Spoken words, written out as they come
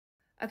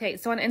Okay,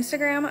 so on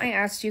Instagram, I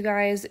asked you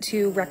guys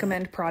to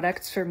recommend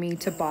products for me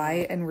to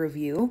buy and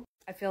review.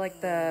 I feel like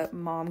the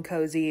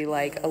Momcozy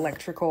like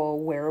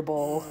electrical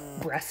wearable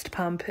breast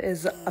pump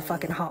is a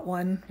fucking hot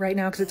one right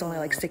now because it's only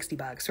like 60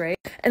 bucks, right?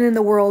 And in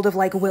the world of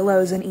like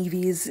Willows and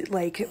Eevees,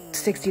 like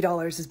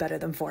 $60 is better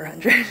than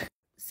 400.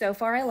 So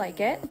far, I like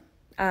it.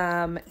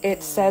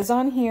 It says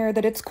on here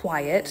that it's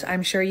quiet.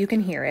 I'm sure you can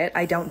hear it.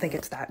 I don't think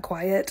it's that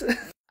quiet.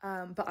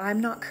 But I'm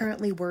not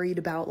currently worried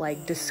about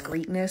like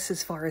discreetness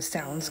as far as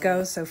sounds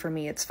go, so for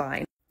me it's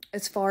fine.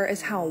 As far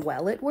as how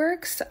well it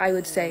works, I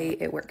would say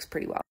it works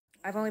pretty well.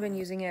 I've only been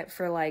using it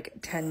for like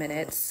 10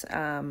 minutes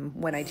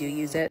when I do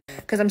use it,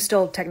 because I'm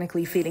still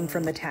technically feeding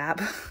from the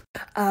tap.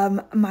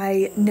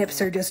 My nips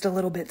are just a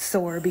little bit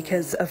sore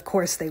because of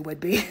course they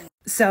would be.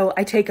 So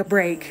I take a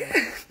break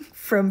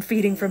from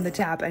feeding from the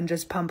tap and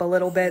just pump a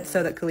little bit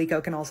so that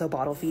Kaliko can also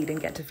bottle feed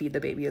and get to feed the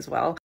baby as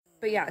well.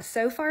 But yeah,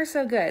 so far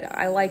so good.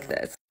 I like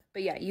this.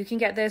 But yeah, you can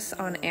get this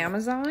on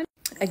Amazon.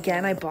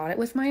 Again, I bought it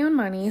with my own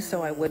money,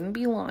 so I wouldn't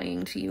be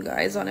lying to you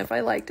guys on if I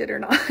liked it or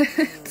not.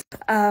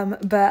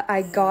 But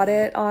I got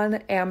it on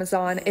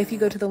Amazon. If you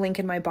go to the link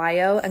in my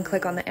bio and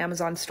click on the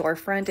Amazon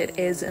storefront, it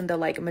is in the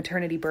like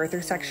maternity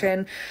birther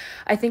section.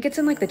 I think it's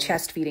in like the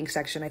chest feeding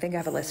section. I think I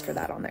have a list for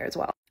that on there as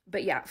well.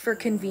 But yeah, for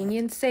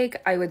convenience sake,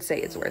 I would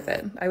say it's worth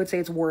it. I would say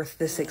it's worth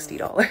the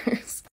 $60.